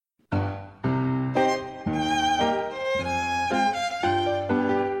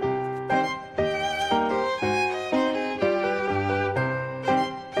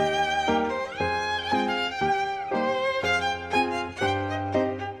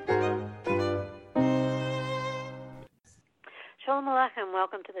Shalom Aleichem,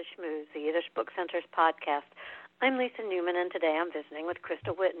 welcome to the Shmooze, the Yiddish Book Center's podcast. I'm Lisa Newman, and today I'm visiting with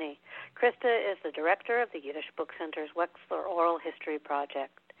Christa Whitney. Christa is the director of the Yiddish Book Center's Wexler Oral History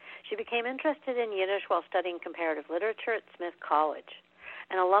Project. She became interested in Yiddish while studying comparative literature at Smith College.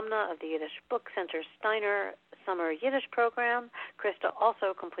 An alumna of the Yiddish Book Center's Steiner Summer Yiddish program, Christa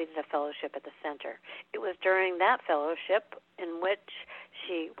also completed a fellowship at the center. It was during that fellowship in which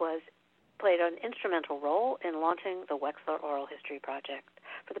she played an instrumental role in launching the Wexler Oral History Project.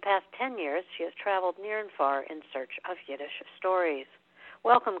 For the past 10 years, she has traveled near and far in search of Yiddish stories.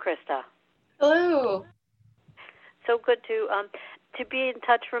 Welcome, Christa. Hello. So good to be in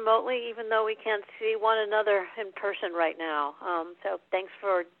touch remotely, even though we can't see one another in person right now. So thanks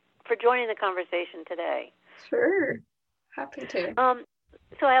for joining the conversation today. Sure. Happy to.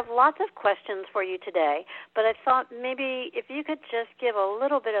 So I have lots of questions for you today, but I thought maybe if you could just give a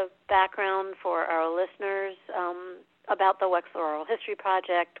little bit of background for our listeners about the Wexler Oral History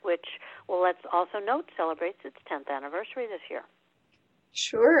Project, which, well, let's also note, celebrates its 10th anniversary this year.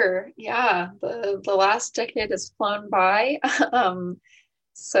 Sure. Yeah. The last decade has flown by.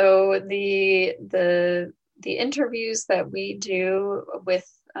 So the interviews that we do with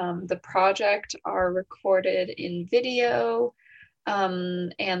the project are recorded in video.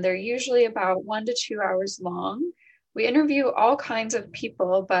 And they're usually about 1 to 2 hours long. We interview all kinds of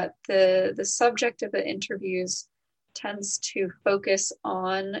people, but the subject of the interviews tends to focus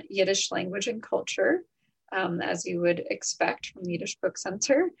on Yiddish language and culture, as you would expect from the Yiddish Book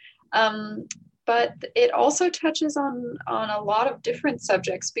Center. But it also touches on a lot of different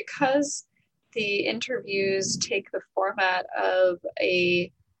subjects because the interviews take the format of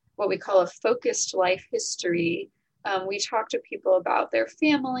what we call a focused life history. We talk to people about their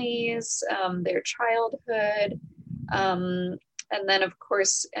families, their childhood, and then, of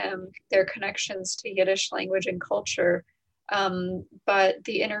course, their connections to Yiddish language and culture. But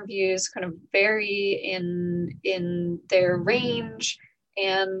the interviews kind of vary in their range.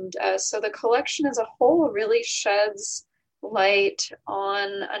 And so the collection as a whole really sheds light on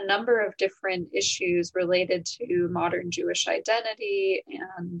a number of different issues related to modern Jewish identity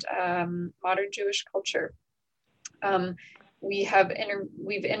and modern Jewish culture.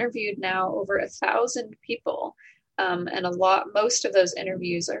 We've interviewed now over 1,000 people, and most of those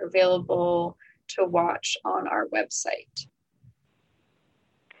interviews are available to watch on our website.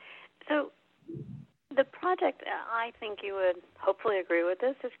 So the project, I think you would hopefully agree with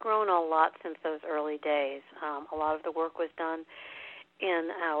this, has grown a lot since those early days. A lot of the work was done in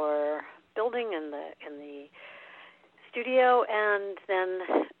our building in the studio, and then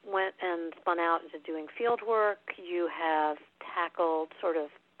went and spun out into doing field work. You have tackled sort of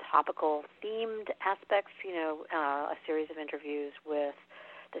topical themed aspects, a series of interviews with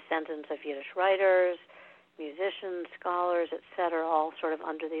descendants of Yiddish writers, musicians, scholars, etc., all sort of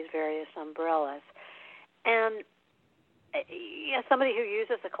under these various umbrellas. And as somebody who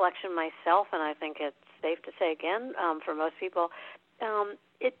uses the collection myself, and I think it's safe to say again, for most people,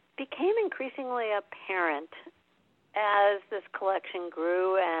 it became increasingly apparent as this collection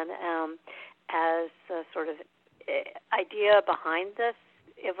grew and as the sort of idea behind this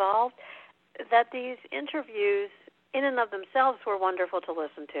evolved, that these interviews in and of themselves were wonderful to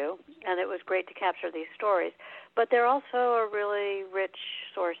listen to, and it was great to capture these stories. But they're also a really rich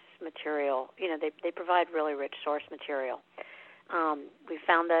source material. They provide really rich source material. We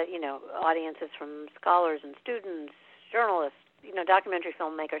found that, audiences from scholars and students, journalists, documentary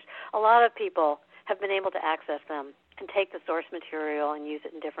filmmakers, a lot of people have been able to access them and take the source material and use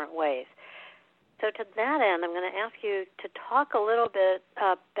it in different ways. So to that end, I'm going to ask you to talk a little bit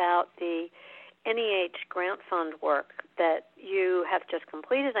about the NEH grant fund work that you have just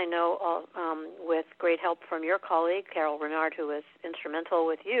completed. I know with great help from your colleague, Carol Renard, who was instrumental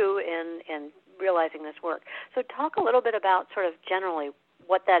with you in realizing this work. So talk a little bit about sort of generally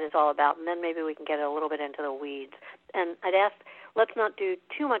what that is all about, and then maybe we can get a little bit into the weeds. And I'd ask, let's not do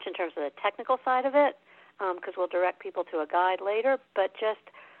too much in terms of the technical side of it, because we'll direct people to a guide later, but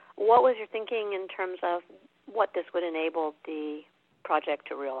just what was your thinking in terms of what this would enable the project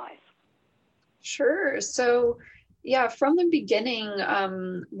to realize? Sure. So, yeah, from the beginning,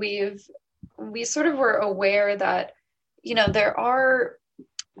 we sort of were aware that,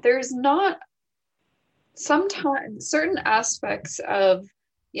 there's not sometimes certain aspects of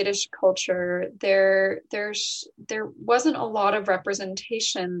Yiddish culture, there wasn't a lot of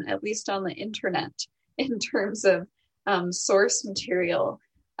representation, at least on the internet, in terms of source material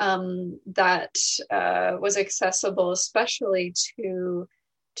that was accessible, especially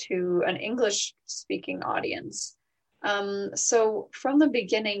to an English-speaking audience. So from the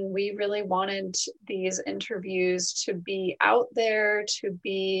beginning, we really wanted these interviews to be out there, to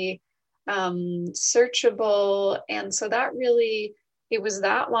be searchable. And so that really, it was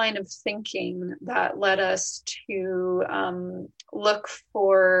that line of thinking that led us to look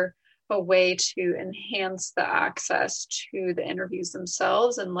for a way to enhance the access to the interviews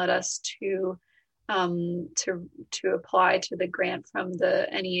themselves, and led us to apply to the grant from the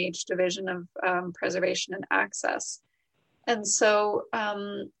NEH Division of Preservation and Access. And so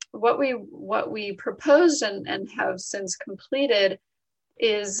what we proposed and have since completed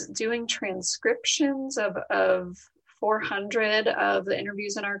is doing transcriptions of 400 of the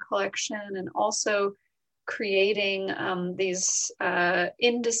interviews in our collection, and also creating these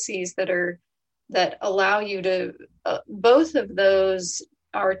indices that allow you to both of those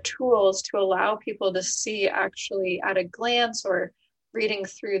are tools to allow people to see actually at a glance or reading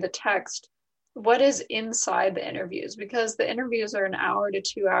through the text what is inside the interviews, because the interviews are an hour to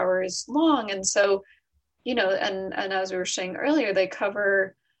 2 hours long. And so, and as we were saying earlier, they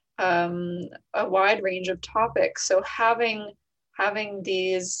cover a wide range of topics. So having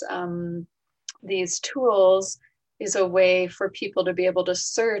these tools is a way for people to be able to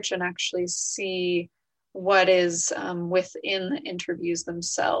search and actually see what is within the interviews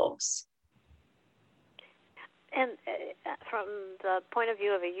themselves. And from the point of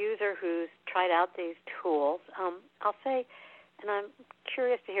view of a user who's tried out these tools, I'll say, and I'm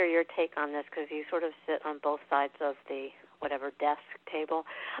curious to hear your take on this, because you sort of sit on both sides of the whatever desk table.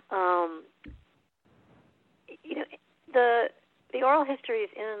 The oral histories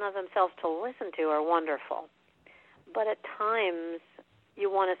in and of themselves to listen to are wonderful, but at times you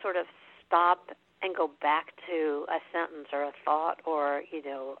want to sort of stop and go back to a sentence or a thought or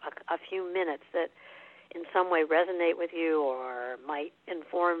a few minutes that in some way resonate with you or might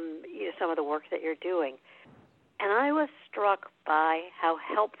inform some of the work that you're doing. And I was struck by how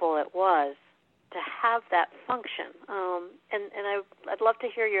helpful it was to have that function. And I'd love to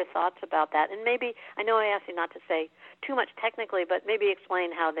hear your thoughts about that. And maybe, I know I asked you not to say too much technically, but maybe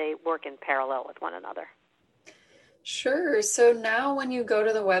explain how they work in parallel with one another. Sure. So now when you go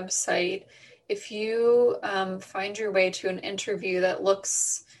to the website, if you find your way to an interview that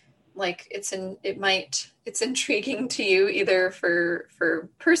looks like it's intriguing to you, either for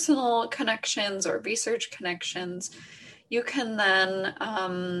personal connections or research connections, you can then,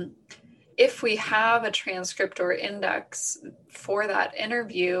 if we have a transcript or index for that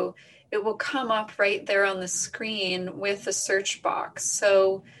interview, it will come up right there on the screen with a search box.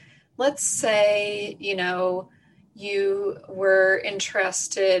 So let's say, you were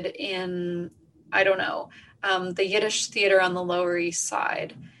interested in, I don't know, the Yiddish theater on the Lower East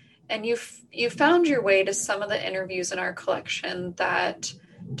Side, and you found your way to some of the interviews in our collection that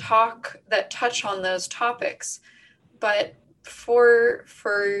touch on those topics. But for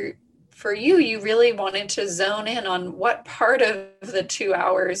you really wanted to zone in on what part of the 2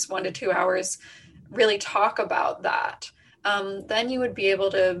 hours, 1 to 2 hours, really talk about that. Then you would be able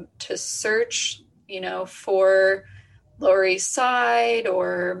to search, for Lower East Side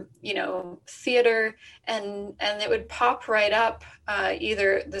or, theater, and it would pop right up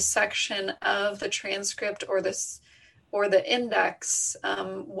either the section of the transcript or the index,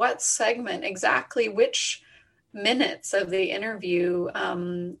 what segment, exactly which minutes of the interview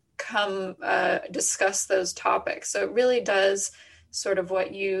discuss those topics. So it really does sort of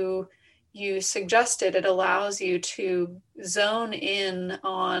what you suggested. It allows you to zone in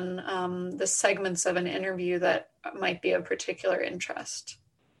on the segments of an interview that might be of particular interest,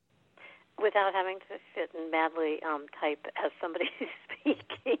 without having to sit and madly type as somebody is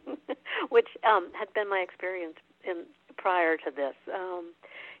speaking, which had been my experience prior to this.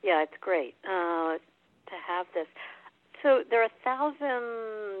 Yeah, it's great to have this. So there are 1,000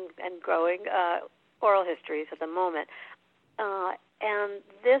 and growing oral histories at the moment, and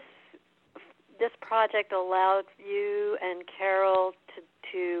this project allowed you and Carol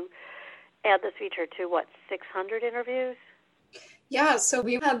to add this feature to 600 interviews? Yeah, so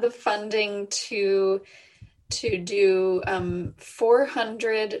we had the funding to do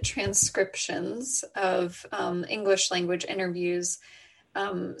 400 transcriptions of English language interviews.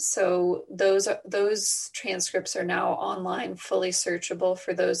 So those transcripts are now online, fully searchable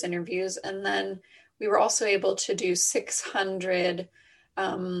for those interviews. And then we were also able to do 600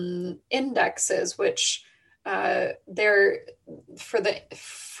 indexes, which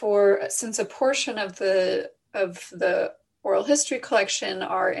since a portion of the oral history collection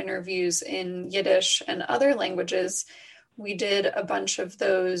are interviews in Yiddish and other languages, we did a bunch of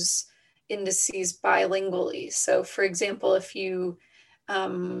those indices bilingually. So for example, if you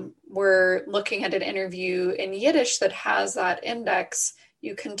we're looking at an interview in Yiddish that has that index,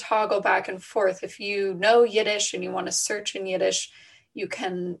 you can toggle back and forth. If you know Yiddish and you want to search in Yiddish, you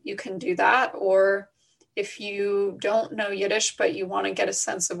can do that. Or if you don't know Yiddish but you want to get a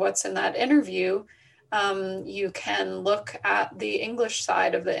sense of what's in that interview, you can look at the English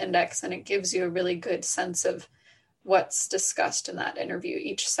side of the index, and it gives you a really good sense of what's discussed in that interview.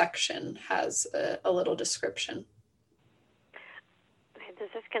 Each section has a little description. This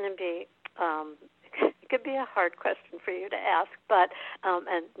is going to be, it could be a hard question for you to ask, but,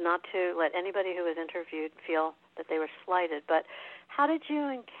 and not to let anybody who was interviewed feel that they were slighted, but how did you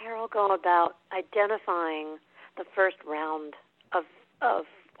and Carol go about identifying the first round of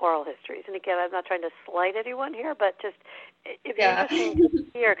oral histories? And again, I'm not trying to slight anyone here, but just it'd be interesting to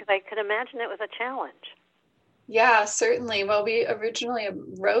hear, because I could imagine it was a challenge. Yeah, certainly. Well, we originally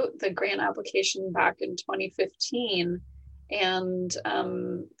wrote the grant application back in 2015, and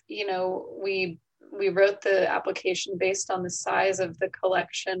we wrote the application based on the size of the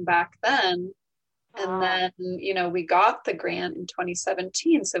collection back then, and then we got the grant in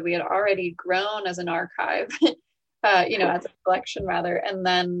 2017, so we had already grown as an archive. As a collection rather. And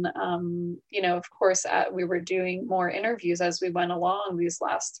then, of course, we were doing more interviews as we went along these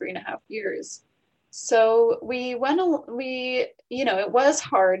last 3.5 years. So it was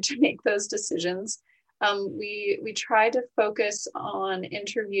hard to make those decisions. We tried to focus on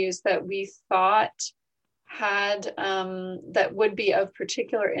interviews that we thought had, that would be of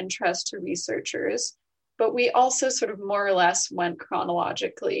particular interest to researchers, but we also sort of more or less went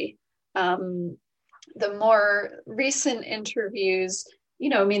chronologically. The more recent interviews,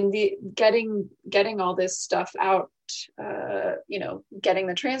 getting all this stuff out, getting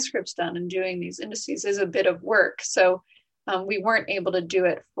the transcripts done and doing these indices is a bit of work. So we weren't able to do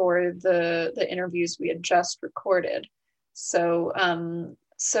it for the interviews we had just recorded. So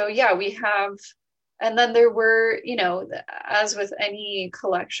we have, and then there were, as with any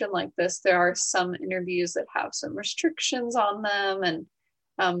collection like this, there are some interviews that have some restrictions on them, and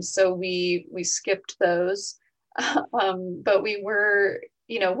so we skipped those, but we were,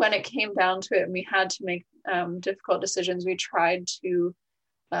 when it came down to it and we had to make difficult decisions, we tried to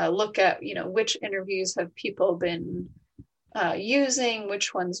look at, which interviews have people been using,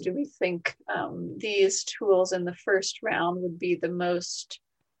 which ones do we think these tools in the first round would be the most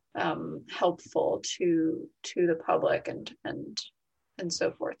helpful to the public and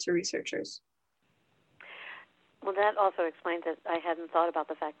so forth, to researchers. Well, that also explains that I hadn't thought about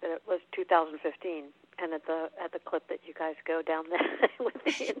the fact that it was 2015, and at the clip that you guys go down there with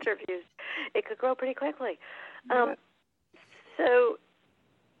the interviews, it could grow pretty quickly. So,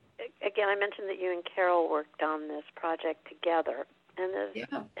 again, I mentioned that you and Carol worked on this project together, and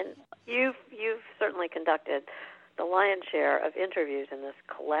you've certainly conducted the lion's share of interviews in this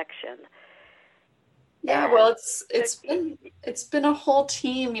collection. Yeah, and well, it's been a whole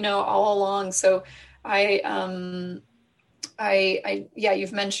team, all along. So you've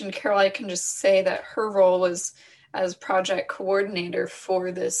mentioned Carol. I can just say that her role was as project coordinator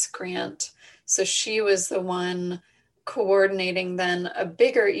for this grant. So she was the one coordinating then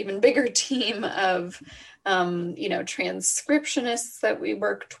even bigger team of, transcriptionists that we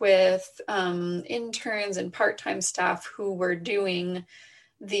worked with, interns and part-time staff who were doing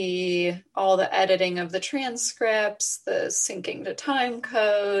all the editing of the transcripts, the syncing to time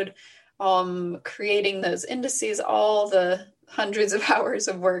code, creating those indices, all the hundreds of hours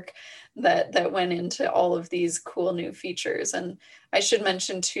of work that went into all of these cool new features. And I should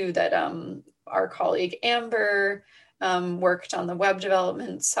mention too that our colleague Amber worked on the web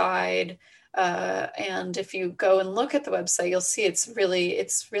development side. And if you go and look at the website, you'll see it's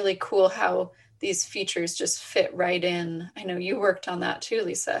really cool how these features just fit right in. I know you worked on that too,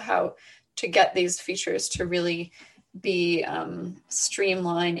 Lisa, how to get these features to really be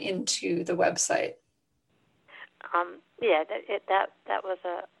streamlined into the website. That was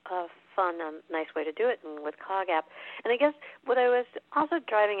a fun and nice way to do it, and with CogApp. And I guess what I was also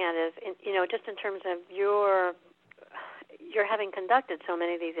driving at is, just in terms of your having conducted so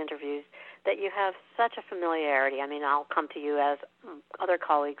many of these interviews, that you have such a familiarity. I mean, I'll come to you, as other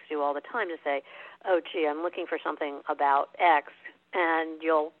colleagues do all the time, to say, oh, gee, I'm looking for something about X, and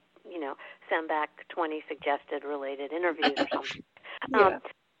you'll, send back 20 suggested related interviews or something.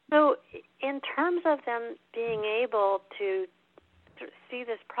 So in terms of them being able to see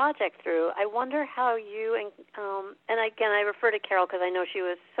this project through, I wonder how you, and again, I refer to Carol because I know she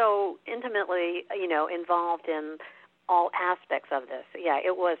was so intimately, involved in all aspects of this. Yeah,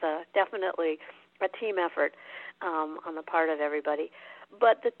 it was definitely a team effort on the part of everybody.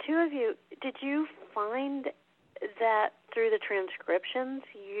 But the two of you, did you find that through the transcriptions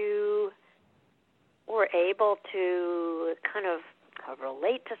you were able to kind of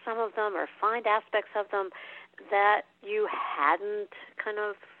relate to some of them or find aspects of them that you hadn't kind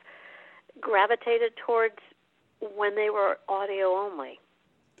of gravitated towards when they were audio only?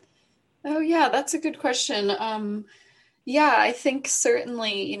 Oh yeah, that's a good question. Yeah, I think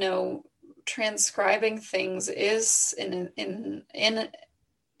certainly, transcribing things is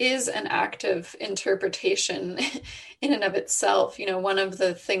is an act of interpretation in and of itself. One of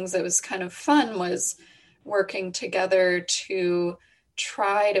the things that was kind of fun was working together to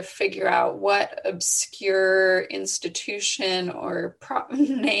try to figure out what obscure institution or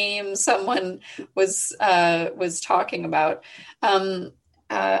name someone was talking about.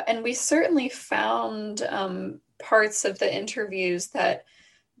 And we certainly found parts of the interviews that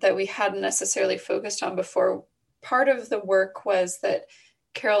we hadn't necessarily focused on before. Part of the work was that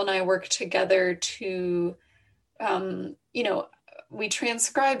Carol and I worked together to, we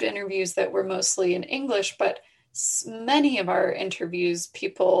transcribed interviews that were mostly in English, but many of our interviews,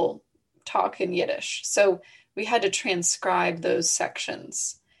 people talk in Yiddish. So we had to transcribe those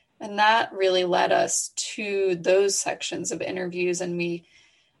sections. And that really led us to those sections of interviews. And we,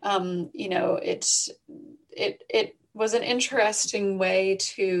 it was an interesting way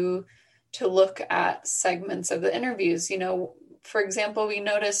to look at segments of the interviews. For example, we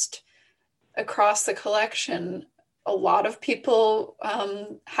noticed across the collection, a lot of people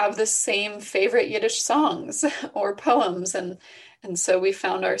have the same favorite Yiddish songs or poems. And so we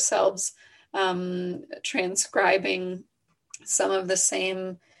found ourselves transcribing some of the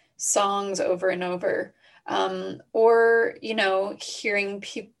same songs over and over. Or, hearing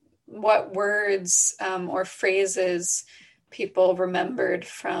what words or phrases people remembered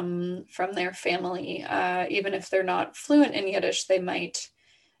from their family. Even if they're not fluent in Yiddish,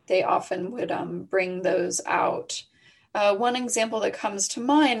 they often would bring those out. One example that comes to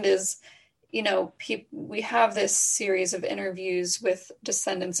mind is, we have this series of interviews with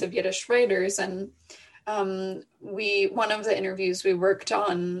descendants of Yiddish writers, and one of the interviews we worked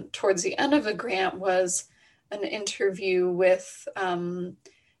on towards the end of the grant was an interview with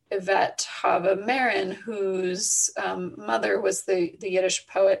Yvette Hava Marin, whose mother was the Yiddish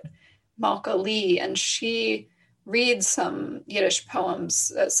poet Malka Lee, and she reads some Yiddish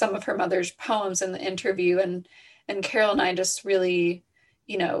poems, some of her mother's poems in the interview, and Carol and I just really,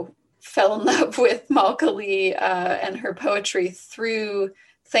 fell in love with Malka Lee and her poetry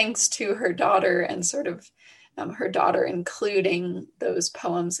thanks to her daughter, and sort of her daughter including those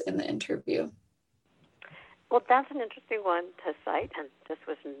poems in the interview. Well, that's an interesting one to cite, and this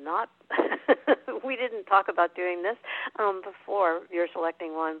was not, we didn't talk about doing this before you're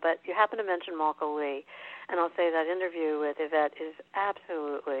selecting one, but you happen to mention Malka Lee, and I'll say that interview with Yvette is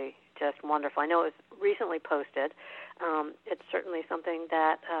absolutely just wonderful. I know it was recently posted. It's certainly something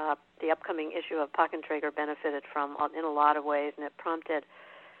that the upcoming issue of Pakenträger benefited from in a lot of ways, and it prompted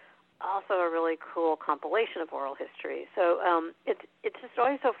also a really cool compilation of oral history. So it's just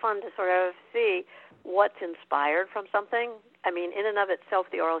always so fun to sort of see what's inspired from something. I mean, in and of itself,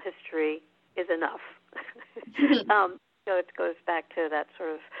 the oral history is enough. So it goes back to that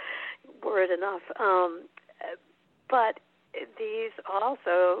sort of word enough. But these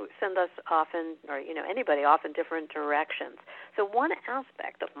also send us often, or anybody off in different directions. So one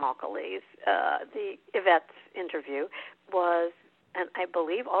aspect of Malka Lee's, the Yvette's interview was, and I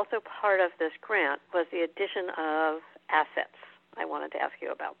believe also part of this grant, was the addition of assets. I wanted to ask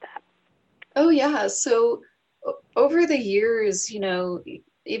you about that. Oh, yeah. So over the years,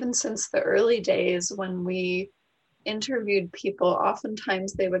 even since the early days when we interviewed people,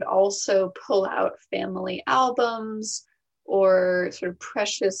 oftentimes they would also pull out family albums or sort of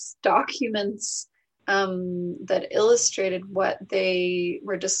precious documents that illustrated what they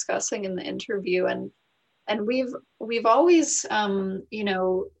were discussing in the interview. And we've always,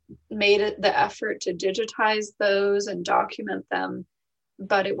 made it the effort to digitize those and document them.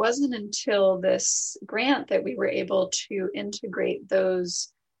 But it wasn't until this grant that we were able to integrate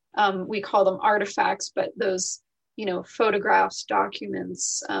those, we call them artifacts, but those, photographs,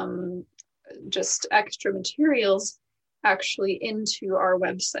 documents, just extra materials actually into our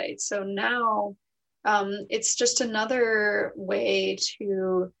website. So now it's just another way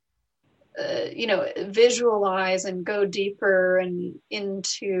to visualize and go deeper and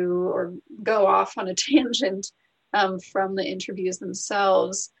into, or go off on a tangent from the interviews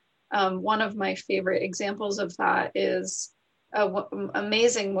themselves. One of my favorite examples of that is an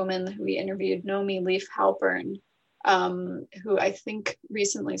amazing woman who we interviewed, Nomi Leaf Halpern, who I think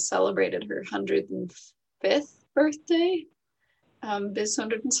recently celebrated her 105th birthday, bis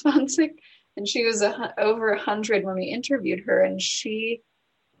 120. and she was over 100 when we interviewed her, and she,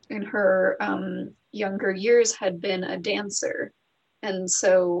 in her younger years, had been a dancer. And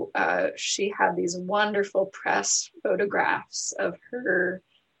so she had these wonderful press photographs of her,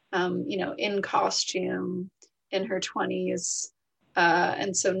 in costume in her 20s.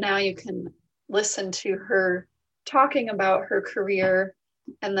 And so now you can listen to her talking about her career,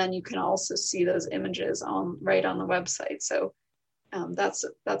 and then you can also see those images right on the website. So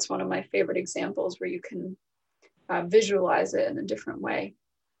that's one of my favorite examples where you can visualize it in a different way.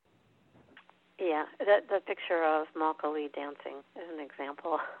 Yeah, the picture of Malka Lee dancing is an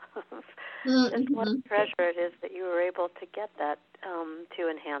example of just what a treasure it is that you were able to get that to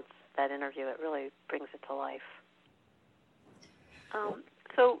enhance that interview. It really brings it to life.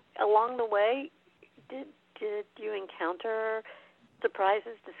 So along the way, did you encounter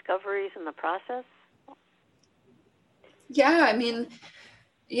surprises, discoveries in the process? Yeah, I mean,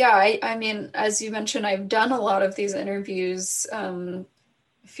 as you mentioned, I've done a lot of these interviews, a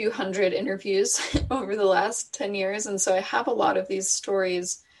few hundred interviews over the last 10 years. And so I have a lot of these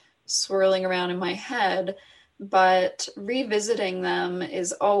stories swirling around in my head, but revisiting them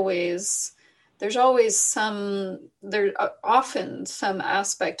there's often some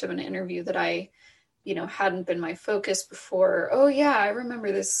aspect of an interview that I, hadn't been my focus before. Oh yeah, I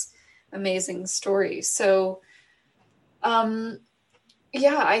remember this amazing story. So,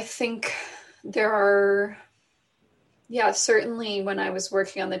 I think there are, certainly when I was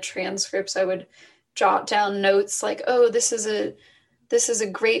working on the transcripts, I would jot down notes like, oh, this is a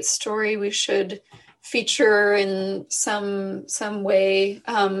great story. We should feature in some way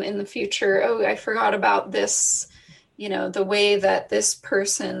in the future. Oh, I forgot about this, the way that this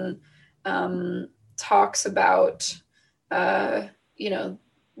person talks about, their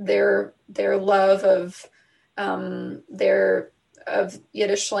love of of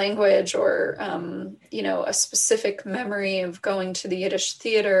Yiddish language, or a specific memory of going to the Yiddish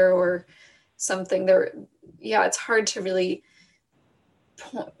theater or something. It's hard to really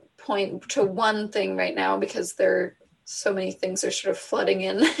point to one thing right now because there are so many things are sort of flooding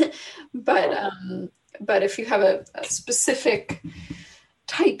in. but if you have a specific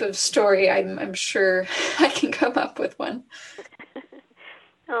type of story, I'm sure I can come up with one.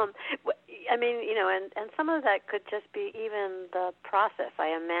 I mean, and some of that could just be even the process.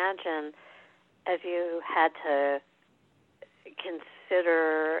 I imagine as you had to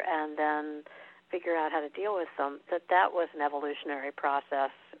consider and then figure out how to deal with them, that was an evolutionary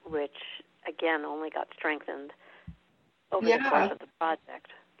process, which, again, only got strengthened over the course of the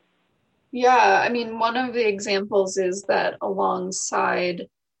project. Yeah, I mean, one of the examples is that alongside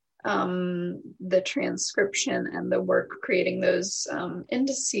the transcription and the work creating those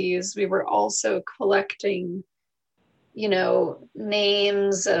indices, we were also collecting,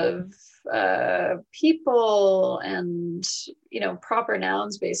 names of people and, proper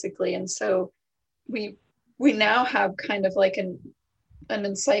nouns, basically. And so we now have kind of like an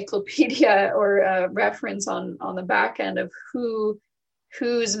encyclopedia or a reference on the back end of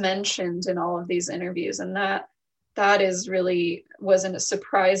who's mentioned in all of these interviews. And that wasn't a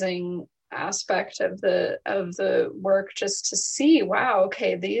surprising aspect of the work, just to see, wow,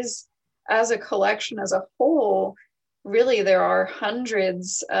 okay, these as a collection as a whole, really there are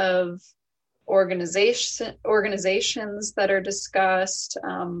hundreds of organizations that are discussed,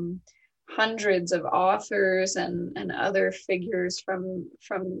 hundreds of authors and other figures from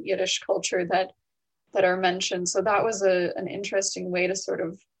Yiddish culture that are mentioned. So that was an interesting way to sort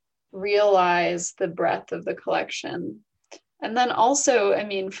of realize the breadth of the collection. And then also, I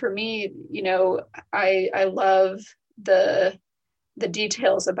mean, for me, I love the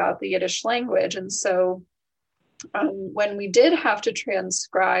details about the Yiddish language. And so when we did have to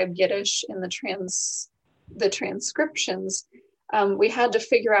transcribe Yiddish in the transcriptions, we had to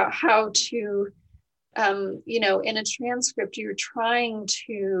figure out how to, in a transcript, you're trying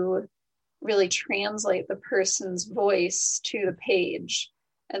to really translate the person's voice to the page.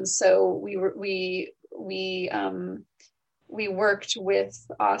 And so we worked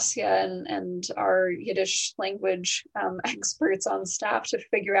with Asya and our Yiddish language experts on staff to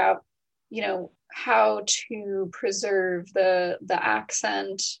figure out, how to preserve the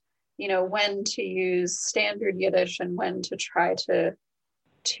accent, when to use standard Yiddish and when to try to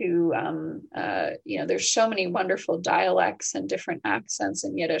there's so many wonderful dialects and different accents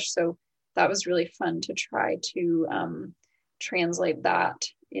in Yiddish. So that was really fun to try to translate that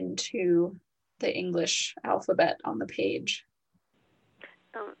into the English alphabet on the page.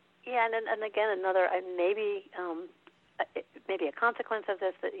 And again, another maybe a consequence of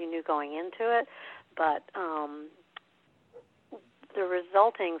this that you knew going into it, but the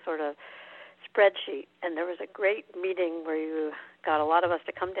resulting sort of spreadsheet, and there was a great meeting where you got a lot of us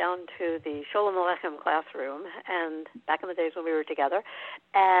to come down to the Sholem Aleichem classroom, and back in the days when we were together,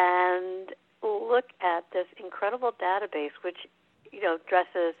 and look at this incredible database, which,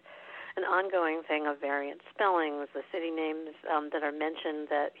 addresses an ongoing thing of variant spellings, the city names that are mentioned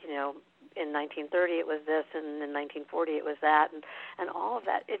that, in 1930 it was this, and in 1940 it was that, and all of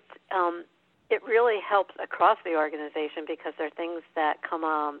that. It really helps across the organization because there are things that come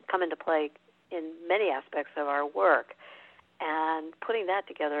into play in many aspects of our work. And putting that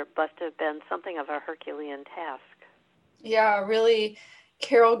together must have been something of a Herculean task. Yeah, really,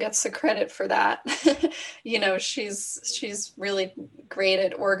 Carol gets the credit for that. She's really great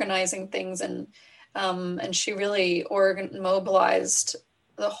at organizing things, and she really mobilized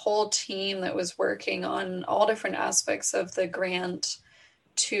the whole team that was working on all different aspects of the grant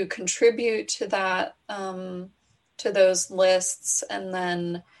to contribute to that, to those lists, and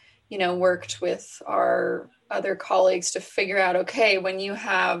then, worked with our other colleagues to figure out, okay, when you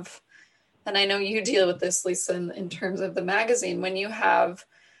have, and I know you deal with this, Lisa, in terms of the magazine, when you have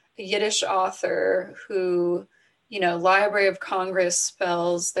a Yiddish author who, Library of Congress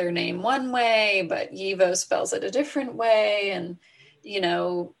spells their name one way, but YIVO spells it a different way, and,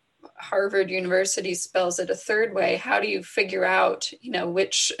 Harvard University spells it a third way. How do you figure out,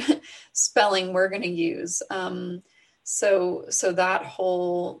 which spelling we're going to use? So that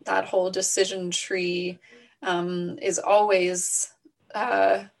whole decision tree is always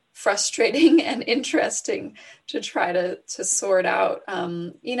frustrating and interesting to try to sort out.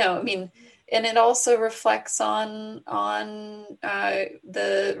 And it also reflects on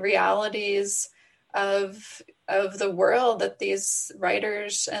the realities of the world that these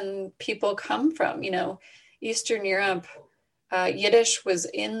writers and people come from. Eastern Europe, Yiddish was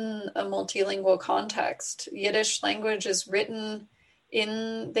in a multilingual context. Yiddish language is written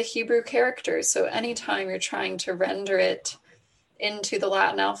in the Hebrew characters. So anytime you're trying to render it into the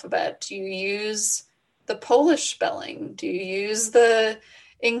Latin alphabet, do you use the Polish spelling? Do you use the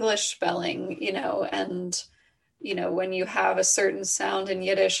English spelling? And when you have a certain sound in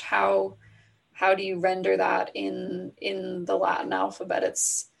Yiddish, how do you render that in the Latin alphabet?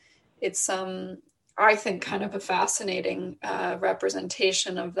 It's I think kind of a fascinating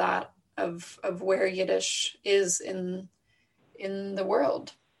representation of that, of where Yiddish is in the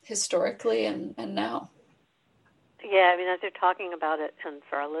world historically and now. Yeah, as you're talking about it, and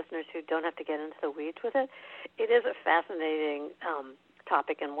for our listeners who don't have to get into the weeds with it, it is a fascinating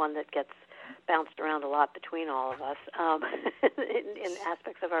topic, and one that gets bounced around a lot between all of us in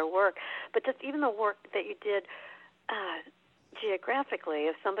aspects of our work. But just even the work that you did geographically,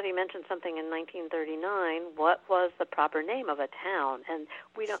 if somebody mentioned something in 1939, what was the proper name of a town? And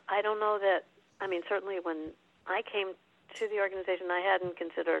I don't know that, certainly when I came to the organization, I hadn't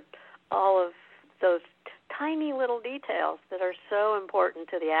considered all of those tiny little details that are so important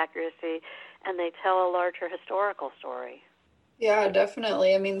to the accuracy, and they tell a larger historical story. Yeah,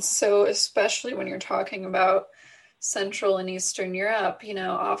 definitely. So especially when you're talking about Central and Eastern Europe,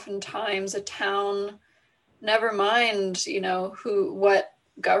 oftentimes a town, never mind, what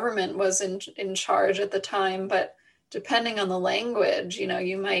government was in charge at the time, but depending on the language,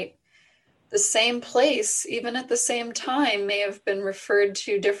 you might, the same place, even at the same time, may have been referred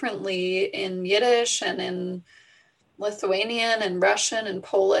to differently in Yiddish and in Lithuanian and Russian and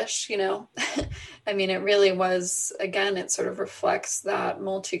Polish, it really was, again, it sort of reflects that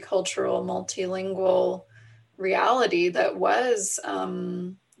multicultural, multilingual reality that was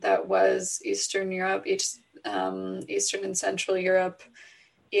Eastern Europe, Eastern and Central Europe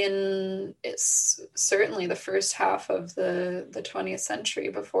in certainly the first half of the 20th century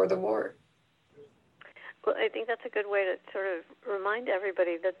before the war. Well, I think that's a good way to sort of remind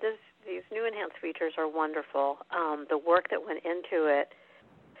everybody that these new enhanced features are wonderful. The work that went into it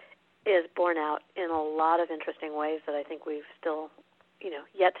is borne out in a lot of interesting ways that I think we've still,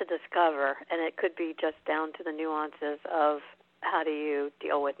 yet to discover. And it could be just down to the nuances of how do you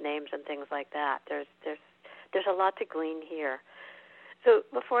deal with names and things like that. There's a lot to glean here. So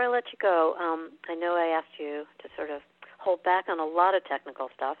before I let you go, I know I asked you to sort of hold back on a lot of technical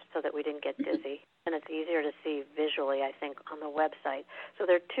stuff so that we didn't get dizzy. And it's easier to see visually, I think, on the website. So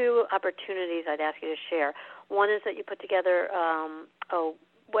there are two opportunities I'd ask you to share. One is that you put together a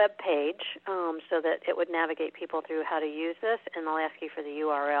web page so that it would navigate people through how to use this, and I'll ask you for the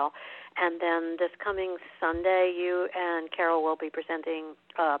URL. And then this coming Sunday, you and Carol will be presenting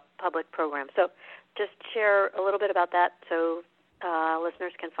a public program. So just share a little bit about that so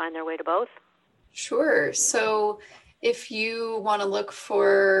listeners can find their way to both. Sure. So if you want to look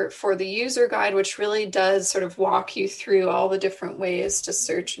for the user guide, which really does sort of walk you through all the different ways to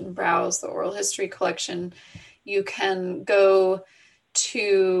search and browse the oral history collection, you can go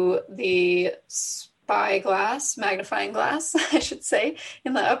to the magnifying glass, I should say,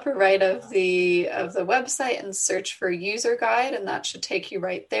 in the upper right of the website and search for user guide, and that should take you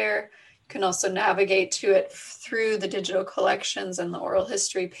right there. You can also navigate to it through the digital collections and the oral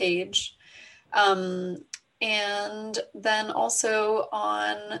history page. And then also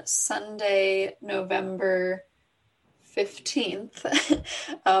on Sunday, November 15th,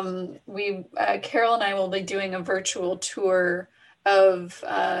 Carol and I will be doing a virtual tour of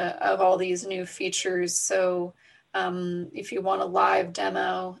all these new features. So if you want a live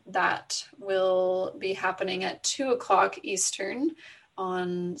demo, that will be happening at 2:00 Eastern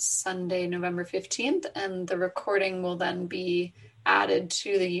on Sunday, November 15th, and the recording will then be added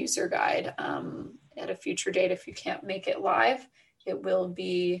to the user guide at a future date. If you can't make it live, it will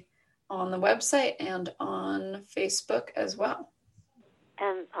be on the website and on Facebook as well.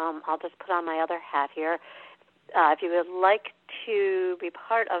 And I'll just put on my other hat here. If you would like to be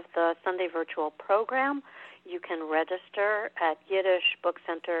part of the Sunday virtual program, you can register at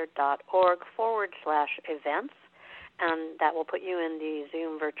yiddishbookcenter.org/events, and that will put you in the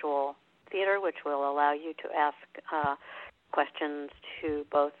Zoom virtual theater, which will allow you to ask questions to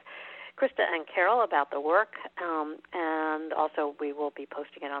both Christa and Carol about the work, and also we will be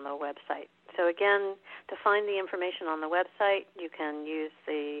posting it on the website. So again, to find the information on the website, you can use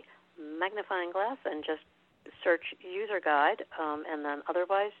the magnifying glass and just search user guide, and then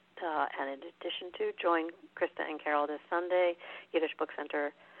otherwise, and in addition to, join Christa and Carol this Sunday,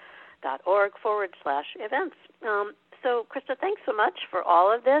 yiddishbookcenter.org/events. So, Christa, thanks so much for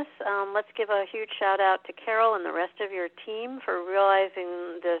all of this. Let's give a huge shout-out to Carol and the rest of your team for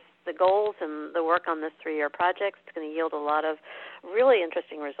realizing the goals and the work on this 3-year project. It's going to yield a lot of really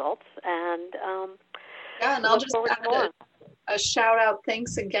interesting results. And and I'll just add a shout-out.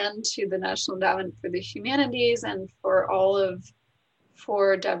 Thanks again to the National Endowment for the Humanities and for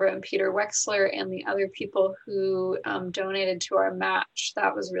Deborah and Peter Wexler and the other people who donated to our match.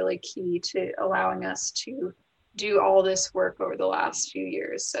 That was really key to allowing us to do all this work over the last few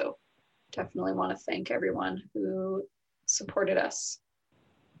years. So definitely want to thank everyone who supported us.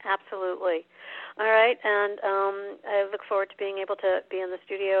 Absolutely. All right, and I look forward to being able to be in the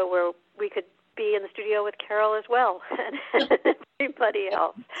studio where we could be in the studio with Carol as well and everybody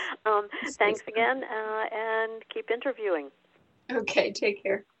else. Thanks again, and keep interviewing. Okay, take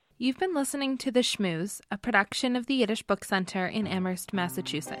care. You've been listening to The Schmooze, a production of the Yiddish Book Center in Amherst,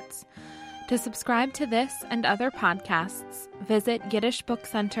 Massachusetts. To subscribe to this and other podcasts, visit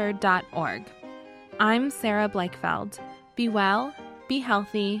yiddishbookcenter.org. I'm Sarah Blakefeld. Be well, be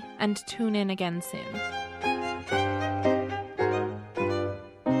healthy, and tune in again soon.